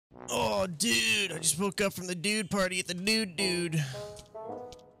Oh, dude, I just woke up from the dude party at the Dude.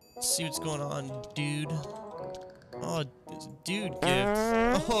 Let's see what's going on, dude. Oh, it's a dude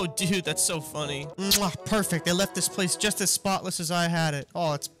gift. Oh, dude, that's so funny. Mwah, perfect. They left this place just as spotless as I had it.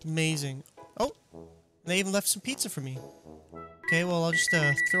 Oh, it's amazing. Oh, they even left some pizza for me. Okay, well, I'll just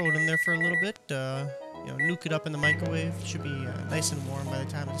throw it in there for a little bit. You know, nuke it up in the microwave. It should be nice and warm by the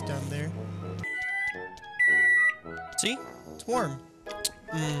time it's done there. See? It's warm.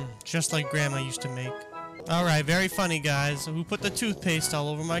 Just like Grandma used to make. Alright, very funny, guys. Who put the toothpaste all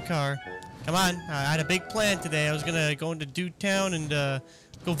over my car? Come on, I had a big plan today. I was gonna go into Dude Town and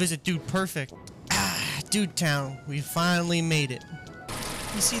go visit Duderiffic. Ah, Dude Town. We finally made it.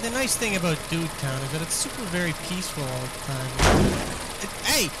 You see, the nice thing about Dude Town is that it's super very peaceful all the time.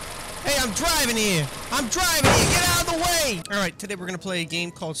 Hey! Hey, I'm driving here! I'm driving here! Get out of the way! Alright, today we're gonna play a game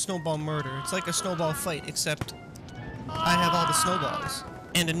called Snowball Murder. It's like a snowball fight, except I have all the snowballs.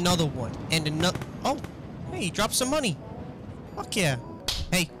 And another one. And another... Oh! Hey, drop some money. Fuck yeah.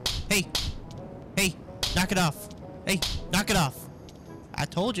 Hey, hey, hey, knock it off. Hey, knock it off. I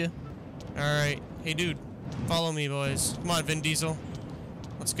told you. Alright. Hey, dude. Follow me, boys. Come on, Vin Diesel.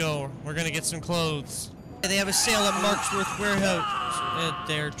 Let's go. We're gonna get some clothes. They have a sale at Marksworth Warehouse.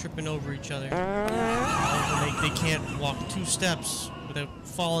 They're tripping over each other. They can't walk 2 steps without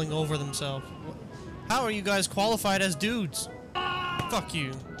falling over themselves. How are you guys qualified as dudes? Fuck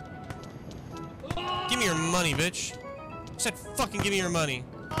you. Give me your money, bitch. I said fucking give me your money.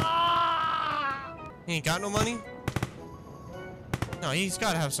 He ain't got no money? No, he's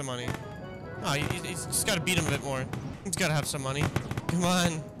gotta have some money. No, he's just gotta beat him a bit more. He's gotta have some money. Come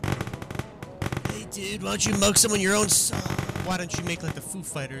on. Hey, dude, why don't you mug someone your own son? Why don't you make like the Foo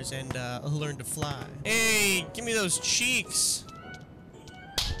Fighters and learn to fly? Hey, give me those cheeks.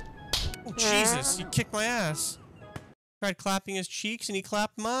 Oh, Jesus, he kicked my ass. Tried clapping his cheeks and he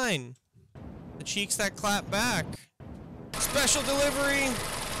clapped mine. The cheeks that clap back. Special delivery!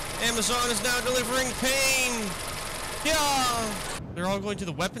 Amazon is now delivering pain! Yeah! They're all going to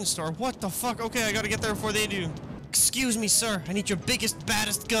the weapons store. What the fuck? Okay, I gotta get there before they do. Excuse me, sir. I need your biggest,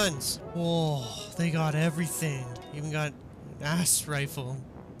 baddest guns. Oh, they got everything. Even got an ass rifle.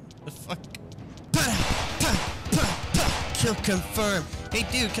 The fuck? Kill confirmed. Hey,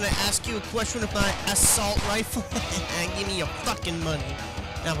 dude, can I ask you a question with my assault rifle? Give me your fucking money.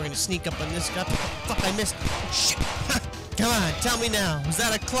 Now we're gonna sneak up on this guy. Fuck, I missed. Shit. Come on, tell me now. Was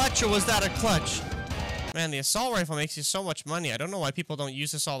that a clutch or was that a clutch? Man, the assault rifle makes you so much money. I don't know why people don't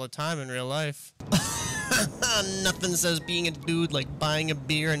use this all the time in real life. Nothing says being a dude like buying a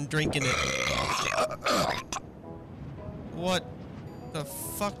beer and drinking it. What the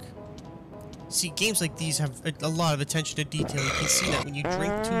fuck? See, games like these have a lot of attention to detail. You can see that when you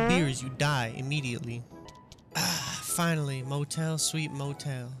drink 2 beers, you die immediately. Finally, motel, sweet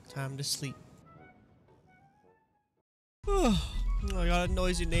motel. Time to sleep. Oh, I got a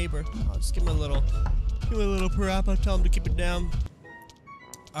noisy neighbor. I'll just give him a little parappa. Tell him to keep it down.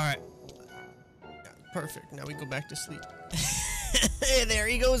 All right. Perfect. Now we go back to sleep. Hey, there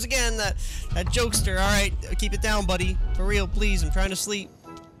he goes again. That jokester. All right, keep it down, buddy. For real, please. I'm trying to sleep.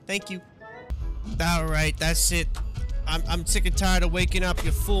 Thank you. All right, that's it. I'm sick and tired of waking up.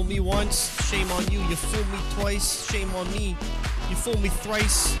 You fool me once, shame on you. You fool me twice, shame on me. You fool me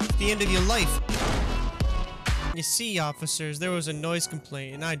thrice, it's the end of your life. You see, officers, there was a noise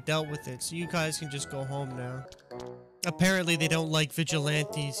complaint, and I dealt with it, so you guys can just go home now. Apparently, they don't like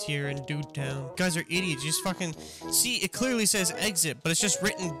vigilantes here in Dude Town. You guys are idiots. You just fucking... See, it clearly says exit, but it's just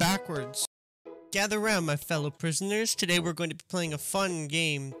written backwards. Gather around, my fellow prisoners. Today we're going to be playing a fun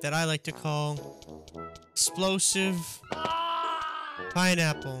game that I like to call Explosive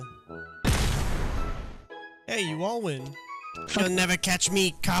Pineapple. Hey, you all win. You'll never catch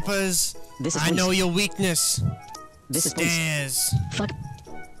me, coppers. I know your weakness. This is stairs.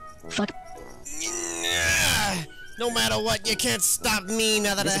 Fuck. No matter what, you can't stop me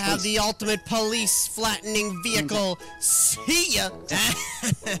now that I have the ultimate police flattening vehicle. See ya!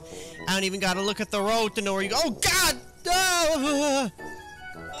 I don't even gotta look at the road to know where you go. Oh, God!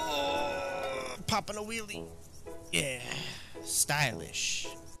 Oh, popping a wheelie. Yeah. Stylish.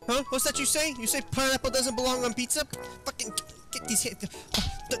 Huh? What's that you say? You say pineapple doesn't belong on pizza? Fucking get these hands.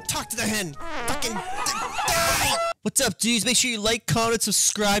 Talk to the hen. Fucking die! What's up, dudes? Make sure you like, comment,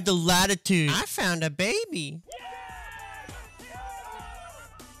 subscribe to Latitude. I found a baby.